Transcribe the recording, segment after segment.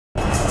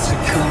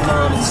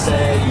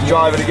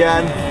Driving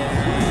again.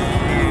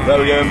 Where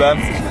are we going, Ben?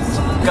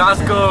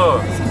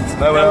 Glasgow.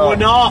 No, we're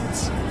not.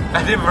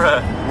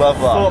 Edinburgh. Love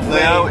that.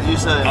 Leo, what you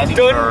saying?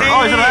 Dundee.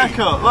 Oh, it's an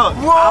haircut. Look.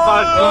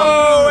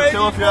 Whoa!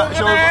 Show off your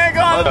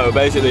So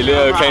basically,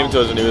 Leo came to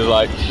us and he was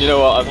like, you know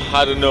what? I've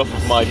had enough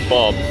of my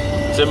bob,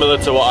 similar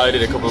to what I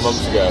did a couple of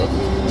months ago,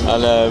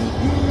 and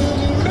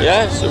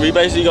yeah, so we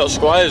basically got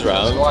Squire's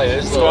round.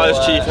 Squire's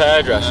chief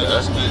hairdresser.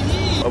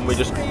 And we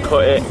just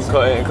cut it and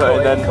cut it and cut it,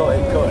 and then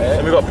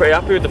and we got pretty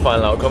happy with the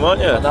final outcome,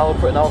 aren't you? And now we're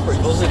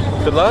pretty buzzing.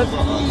 Good lad.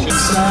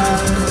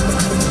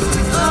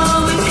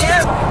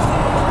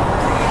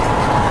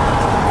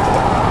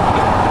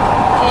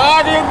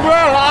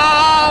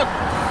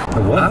 A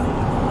what?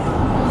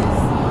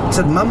 It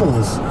said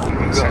mammals.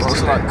 We've got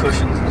lots of like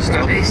cushions and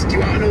stuff. Do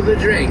you want another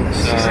drink?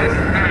 She said,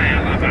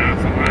 I'll have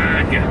half a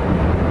lager.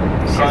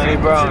 Tiny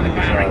brownies. I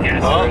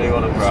really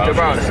want a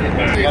brownie.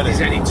 If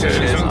there's any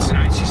turners on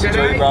tonight, she said,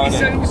 he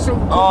said it was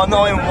some... Oh,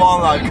 not in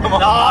one, lad. Come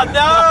on. Oh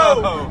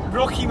no!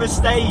 Rookie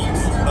mistake.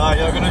 Right,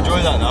 you're going to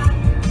enjoy that now.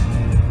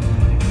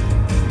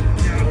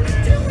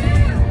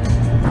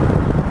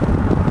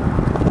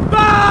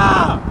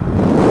 Ah!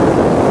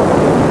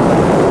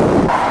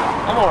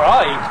 I'm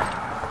alright.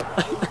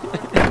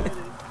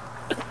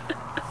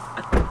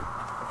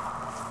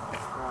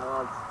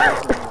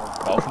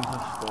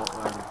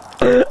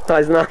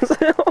 That's nice. What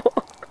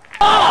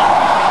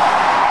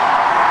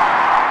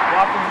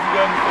happens if you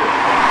go in the foot?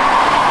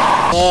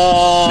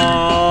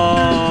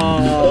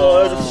 Oh,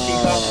 there's a fucking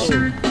castle.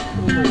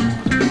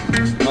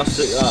 I'll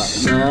stick that.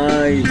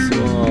 Nice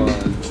one.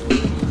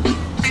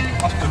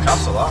 That's a good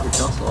castle, that.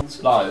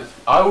 Like,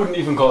 I wouldn't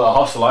even call it a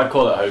hostel, I'd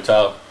call it a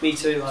hotel. Me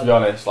too, To be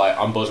honest, like,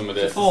 I'm buzzing with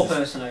it.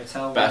 Four-person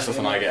hotel. Better stuff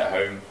than I get at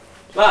home.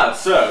 Lads,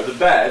 so the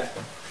bed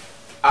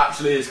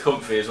actually is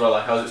comfy as well.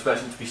 Like, I was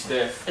expecting it to be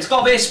stiff. It's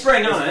got a bit of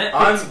spring on it.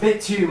 It's a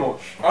bit too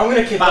much. I'm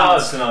gonna kip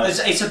hard tonight.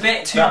 It's a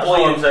bit too That's what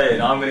I'm buoyant. saying.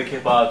 I'm gonna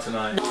kip hard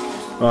tonight.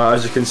 Right,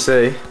 as you can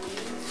see,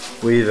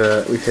 we've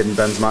hidden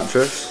Ben's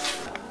mattress.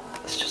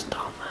 It's just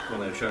down there.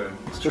 Come on then, show him.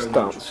 It's just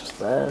down. It's just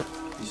there.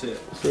 You see it?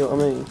 See what I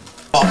mean?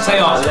 Tell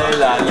you what,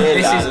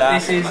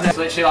 This is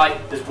literally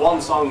like, there's one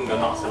song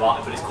and that's about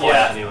it, but it's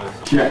quiet anyway.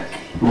 Check.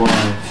 1,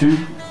 2,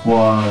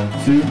 1,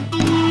 2,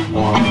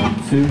 1,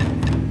 2, 2,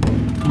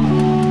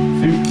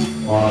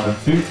 1,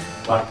 2.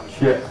 Back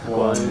check.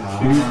 1, 2.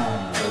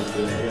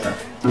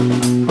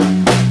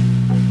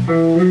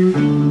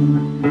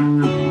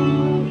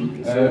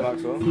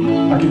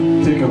 I can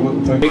take a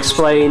look.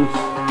 Explain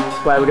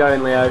where we're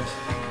going, Leo.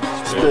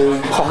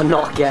 Spoon. Oh,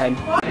 not again.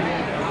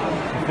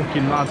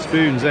 Fucking mad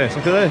spoons, this.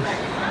 Look at this.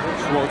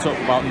 Just walked up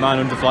about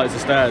 900 flights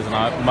of stairs and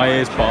my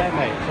ears popped.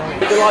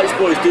 The Lights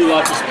boys do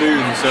like a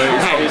spoon, so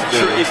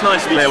it's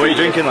nice to be. Hey, what are you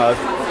drinking, lad?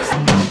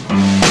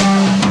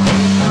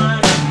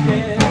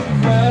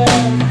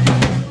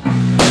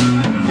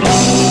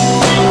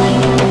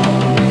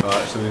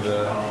 Right, so we've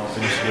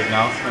finished the gig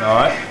now.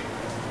 Alright.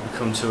 We've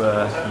come to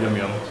Yum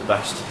Yum, the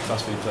best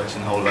fast food place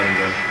in the whole of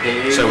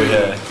Edinburgh. So we're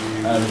here.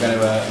 We're going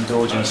to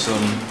indulge in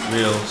some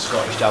real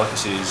Scottish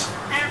delicacies.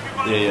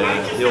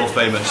 The all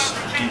famous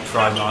deep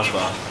fried Mars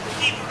bar.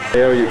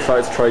 Hey, are you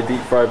excited to try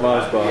deep fried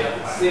Mars bar?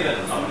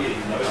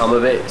 I'm a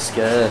bit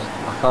scared.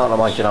 I can't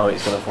imagine how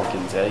it's gonna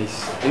fucking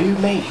taste. Who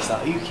makes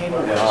that? Who came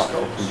up with that?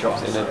 And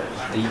drops it in a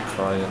deep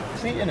fryer.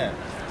 He's eating it.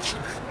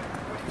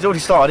 He's already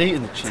started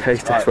eating the cheese.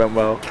 Taste test went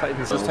well.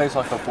 This tastes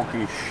like a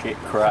fucking shit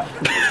crap.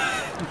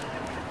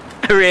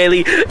 A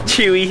really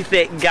chewy,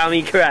 thick,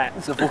 gammy crap.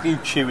 It's a fucking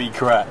chewy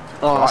crap.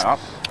 Oh, Like that.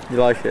 You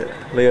like it?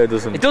 Leo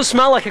doesn't. it does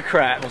smell like a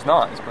crap. It's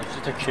not. It's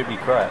just a chewy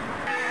crap.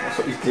 That's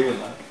what he's doing,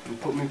 like. You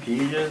put me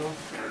PJs on.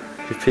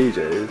 Your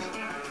PJs.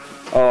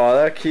 Oh,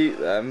 they're cute,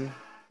 them.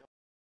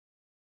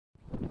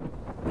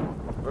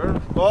 We're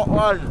in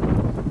Scotland.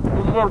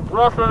 We're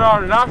blessing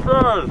our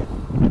lasses.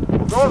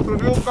 Go to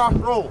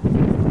Newcastle.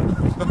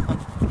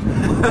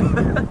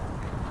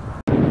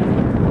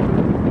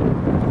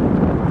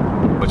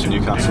 What's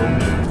Newcastle?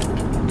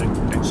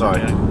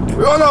 Sorry.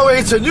 We're on our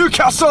way to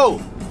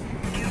Newcastle.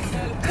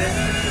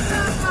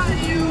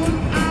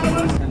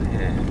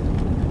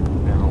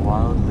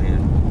 Wildly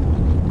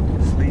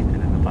and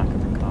sleeping in the back of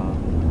the car.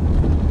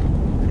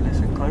 If you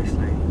listen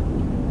closely,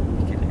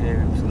 you can hear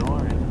him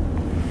snoring.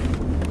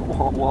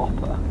 What?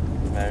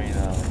 Very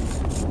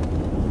nice.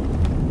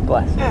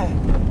 Bless him.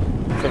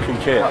 Fucking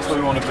kid. That's where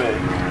we want to be.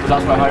 Because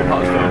that's where Harry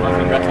Potter's going, I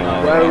think,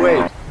 recognise. Where are we?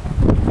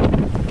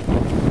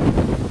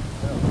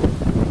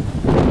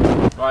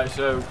 Right,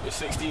 so it's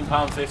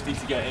 £16.50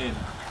 to get in.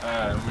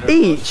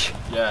 Each?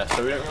 Yeah,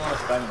 so we don't really want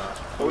to spend that.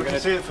 But we can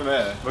see it from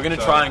here. We're going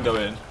to try and go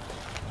in.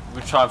 We're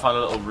going to try and find a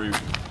little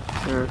route.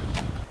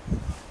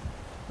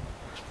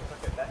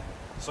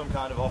 Some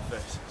kind of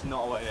office. It's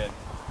not a way in.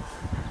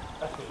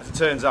 As it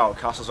turns out,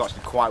 Castle's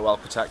actually quite well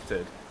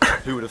protected.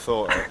 Who would have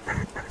thought it?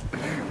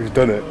 We've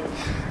done it.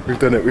 We've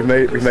done it. We've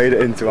made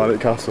it into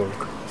Alnwick Castle.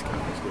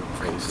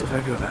 Stuff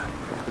everywhere.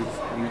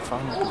 We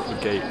found the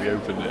gate, we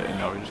opened it, and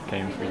now we just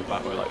came through the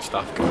back where like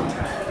staff go.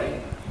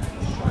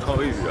 I can't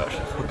believe you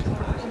actually fucking.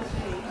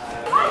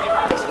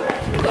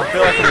 I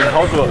feel like I'm in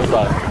Hogwarts,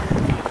 like.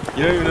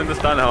 You don't even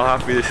understand how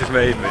happy this has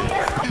made me.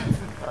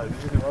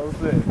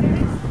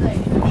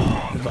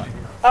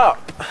 Up!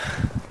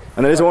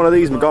 And there is one of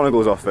these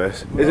McGonagall's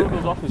office. Is it?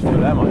 McGonagall's office for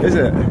them, Is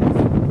it?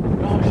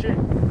 Oh shit,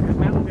 because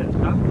Neville gets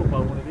tackled by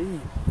one of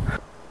these.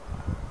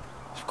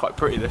 It's quite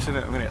pretty this, isn't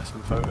it? I'm going to get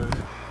some photos.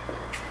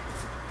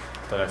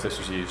 Don't know if this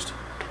was used.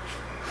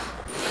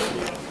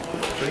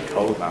 It's pretty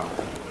cold now.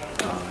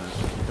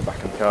 Get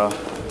back in the car.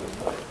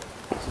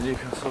 It's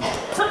Newcastle.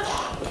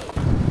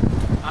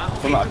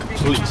 It's been like a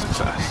complete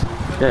success.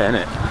 Yeah,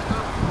 innit?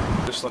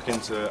 Just look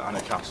into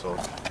Newcastle,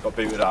 got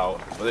booted out,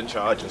 but they didn't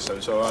charge us, so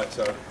it's alright,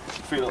 so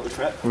free little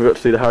trip. We got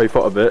to see the Harry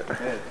Potter bit.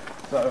 Yeah.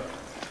 So,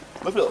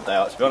 lovely little day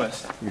out, to be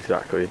honest.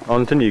 Exactly.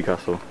 On to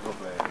Newcastle.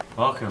 Lovely.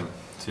 Welcome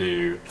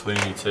to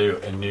Clooney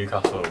 2 in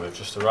Newcastle. We've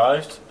just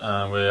arrived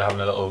and we're having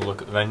a little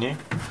look at the menu.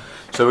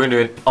 So we're going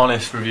to do an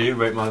honest review,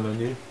 rate my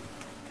menu.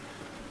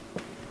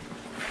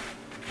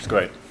 It's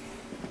great.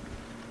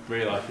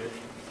 Really like it.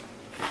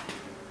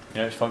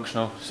 Yeah, it's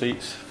functional.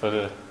 Seats for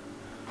the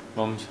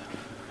mums,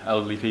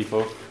 elderly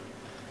people.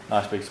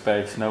 Nice big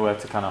space, nowhere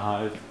to kind of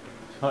hide.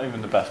 It's not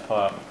even the best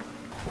part.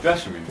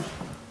 Dressing room.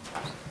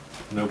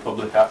 No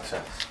public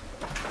access.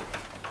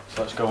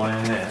 So let's go on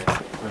in here.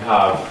 We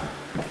have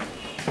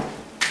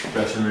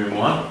dressing room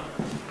 1.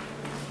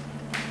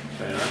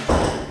 Very nice.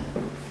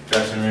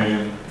 Dressing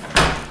room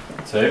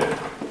 2.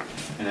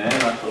 In here,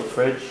 nice little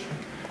fridge.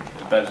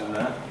 The bed's in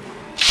there.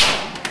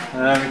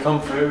 And then we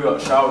come through, we've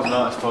got showers and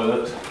nice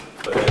toilets.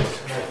 But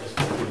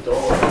it's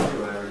doors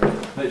everywhere.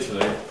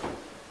 Literally.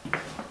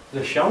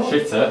 There's a shower?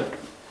 Shitter.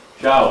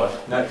 Shower,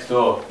 next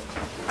door.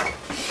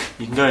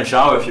 You can go and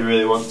shower if you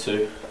really want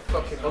to.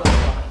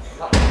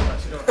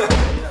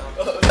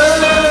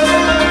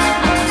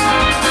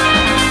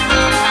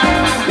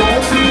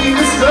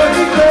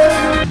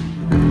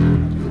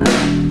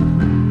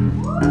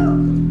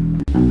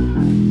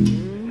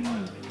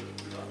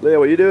 Leo,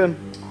 what are you doing?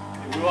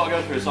 We want to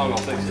go through a song, I'll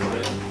fix it.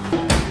 Right?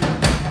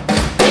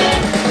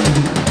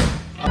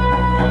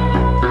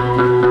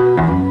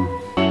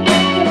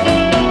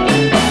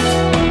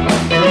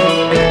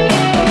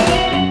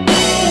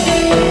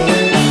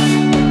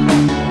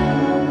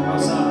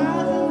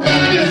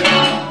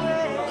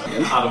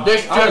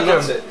 This chicken.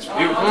 It's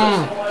beautiful.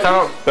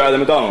 Better than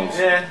McDonald's?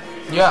 Yeah.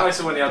 Yeah. What's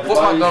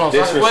McDonald's?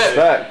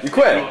 Disrespect. You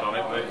quit?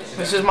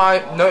 This is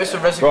my notice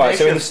of resignation. Right,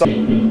 so in the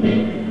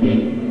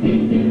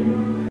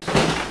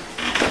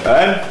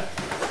Ben?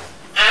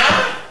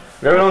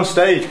 Going on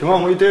stage, come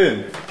on, what are you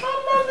doing?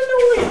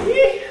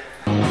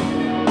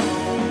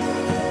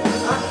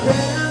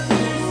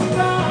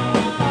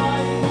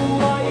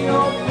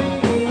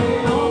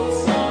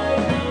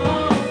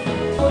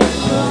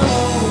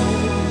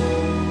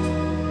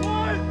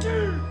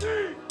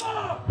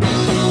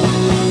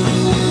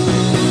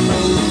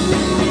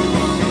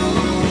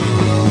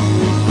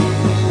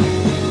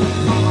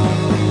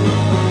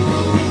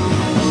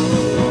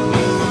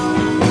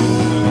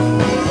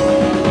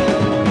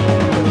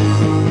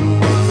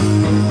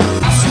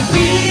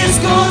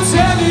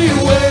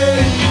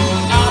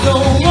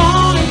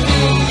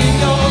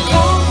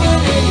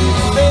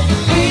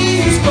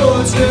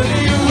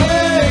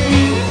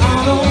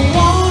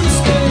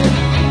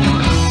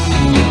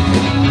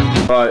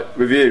 Right,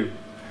 review.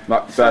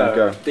 Ben,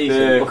 go.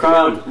 Decent. The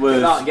crowd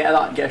was Get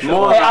a shot.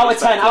 More out of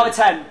 10, out of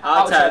 10.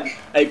 Out of 10.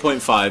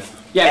 8.5.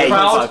 Yeah,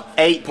 crowd.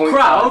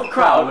 8.5.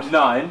 Crowd.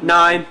 9.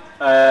 9.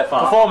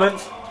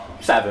 Performance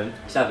 7.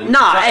 7.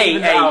 Nah,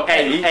 Even 8. out.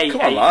 8.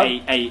 Come on, lad.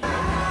 8. What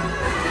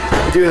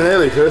are you doing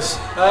early, Chris?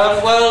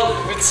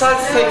 Well, we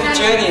decided to take a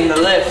journey in the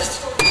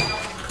lift.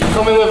 You're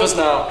coming with us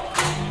now.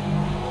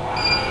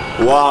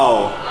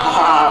 Wow.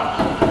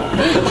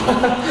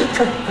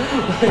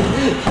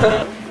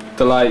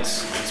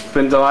 Delights. It's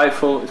been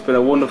delightful. It's been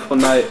a wonderful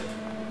night.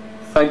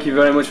 Thank you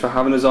very much for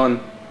having us on.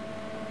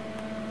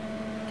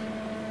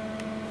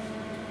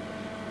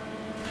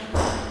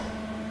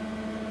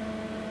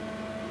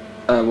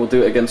 We'll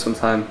do it again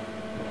sometime.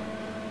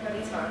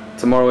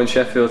 Tomorrow in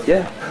Sheffield.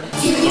 Yeah. What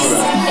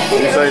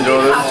are you saying,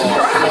 Jordan?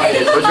 What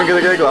do you think of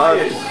the gig,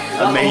 lad?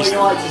 Amazing.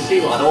 I'd like to see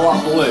one, all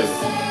that blue.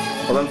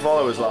 Well then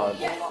follow us, lad.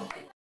 In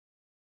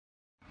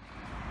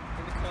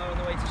the car on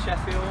the way to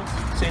Sheffield.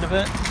 See you in a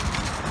bit.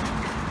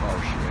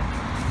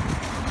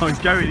 Oh, he's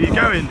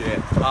going.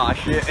 Ah,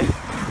 shit.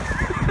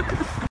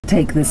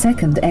 Take the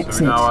second exit.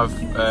 So now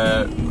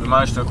we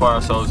managed to acquire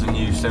ourselves a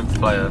new synth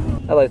player.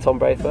 Hello, Tom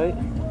Braithwaite.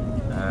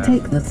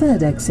 Take the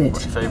third exit.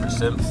 What's your favourite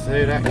synth?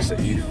 Third exit,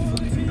 you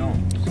fucking know.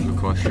 Good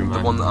question, man.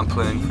 The one that I'm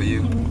playing for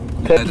you.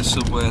 I had a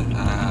Subway and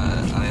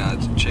I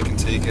had chicken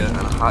tikka and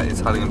a hot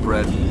Italian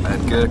bread. I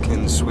had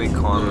gherkins, sweet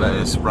corn,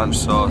 lettuce, ranch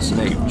sauce,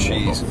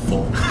 cheese.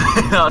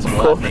 That's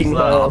Fucking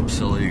hell.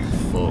 Absolute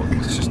fuck.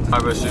 It's just I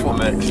have a super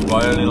mix,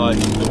 but I only like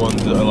the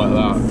ones that are like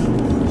that.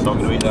 So I'm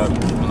going to eat them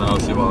and then I'll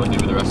see what I do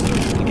with the rest of them.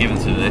 I'll give them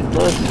to them.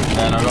 Nice.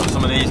 And I got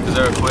some of these because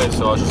they were quick,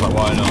 so I was just like,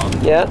 why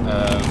not? Yeah.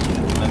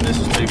 And this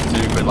is 2 for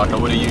 2 quid. Like I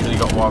would have usually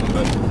got one,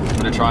 but I'm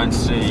going to try and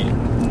see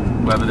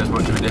whether there's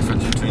much of a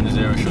difference between the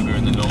zero sugar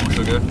and the normal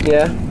sugar.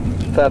 Yeah.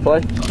 Fair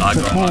play. I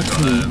got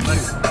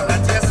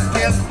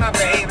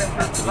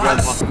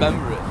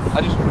remember it.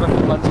 I just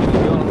remember Man City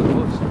going on the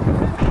bus.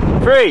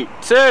 3,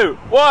 2,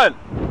 1.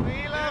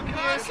 We love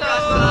Newcastle!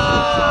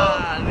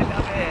 We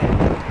love it.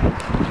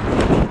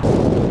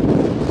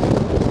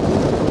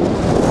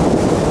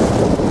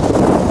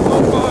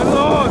 Oh my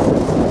lord!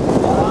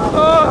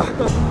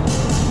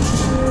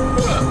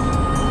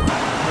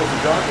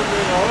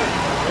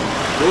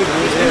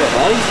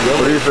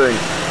 What do you think?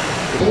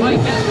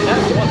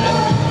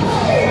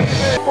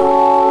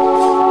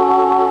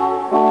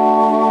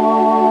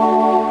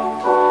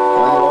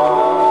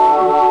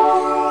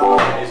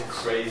 It's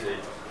crazy.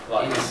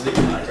 Like, it's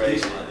literally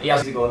crazy. He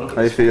has to go on.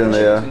 How you feeling,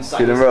 Leo?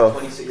 Feeling rough?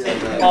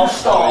 Oh,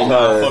 stop!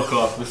 No, fuck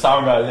off. The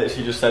sound guy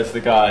literally just said to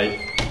the guy,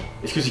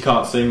 it's because you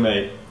can't sing,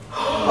 mate.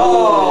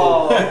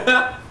 Oh!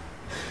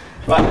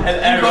 Right, and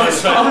everyone's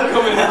storm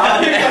coming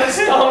out. You've got a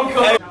storm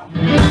coming.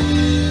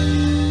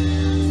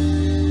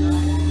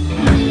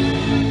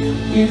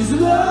 Is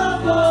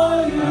love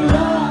all you're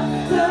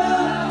after?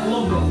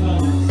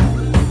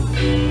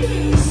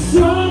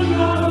 Song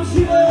of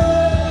yours.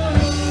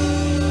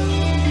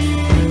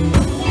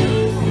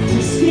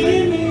 Just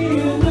give me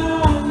an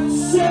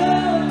answer.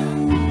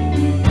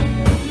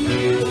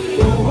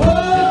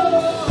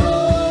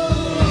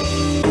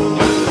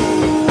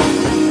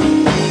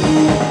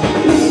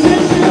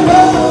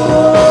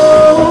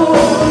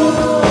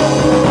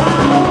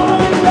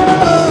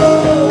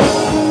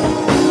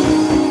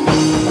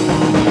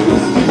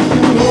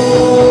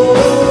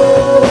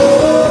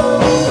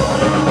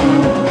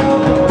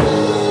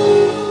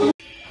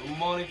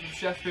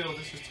 Sheffield,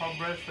 this is Tom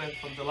Braithwaite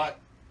from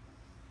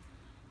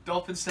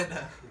Dolphin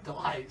Centre.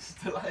 Delights.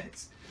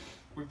 Delights.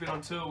 We've been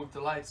on tour with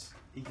Delights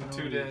for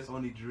 2 days.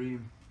 Only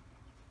dream.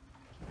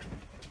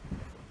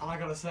 And I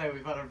gotta say,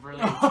 we've had a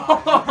brilliant time.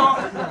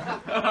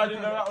 I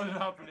didn't know that was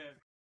happening.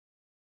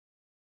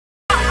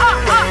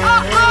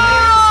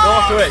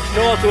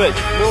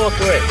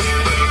 Northwich.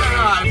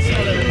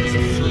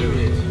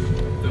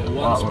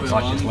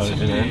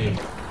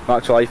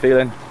 Max, how are you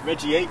feeling?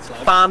 Reggie Yates.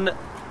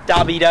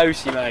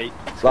 Fan-dabby-dosey, mate.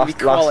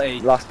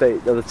 Last day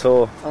of the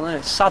tour. I know,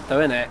 it's sad though,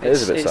 isn't it? It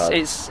is a bit sad.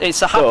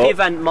 It's a happy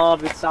event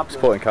marred with sadness.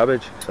 Supporting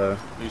Cabbage, so.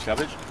 Who's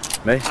Cabbage?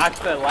 Me. I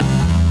prefer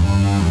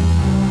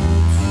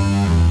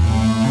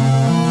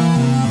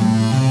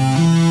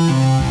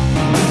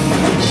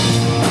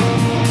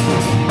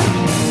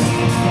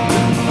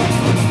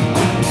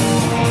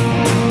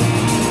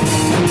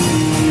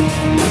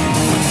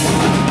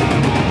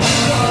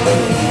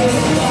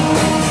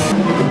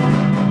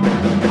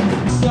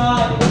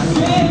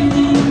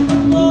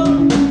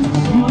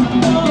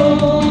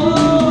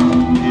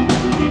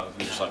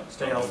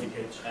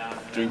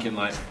Drinking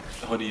like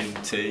honey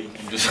and tea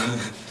and just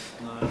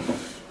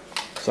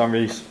Sam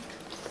Reese.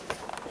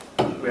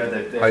 How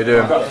you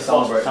doing?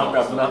 Sam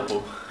grabbed an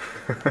apple.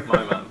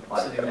 My man.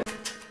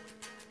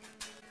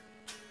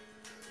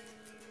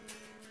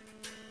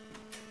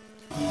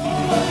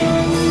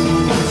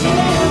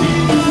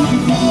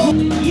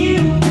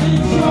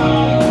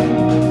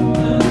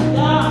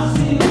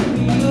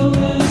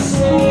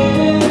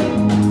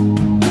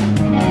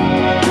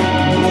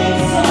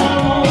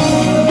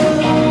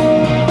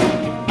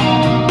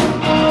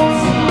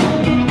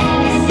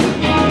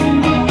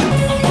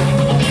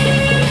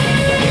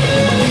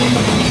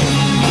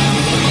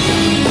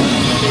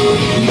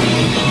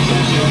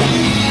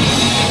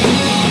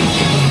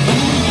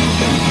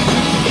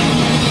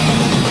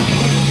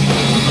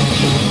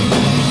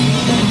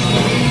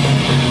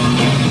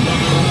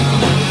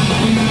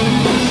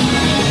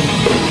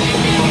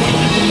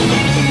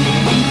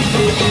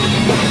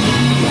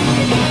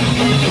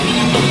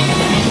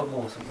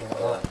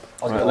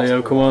 Right,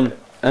 Leo, come on.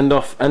 End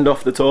off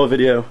the tour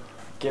video.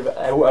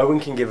 Owen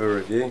can give a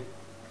review.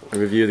 A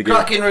review of the game.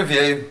 Cracking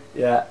review.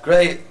 Yeah.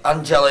 Great,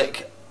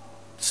 angelic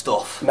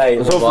stuff. Mate,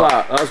 I love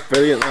that. That was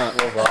brilliant, that.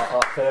 Love that.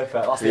 That's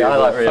perfect. That's the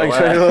highlight reel. Thanks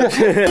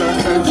very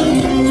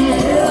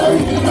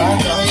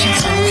much.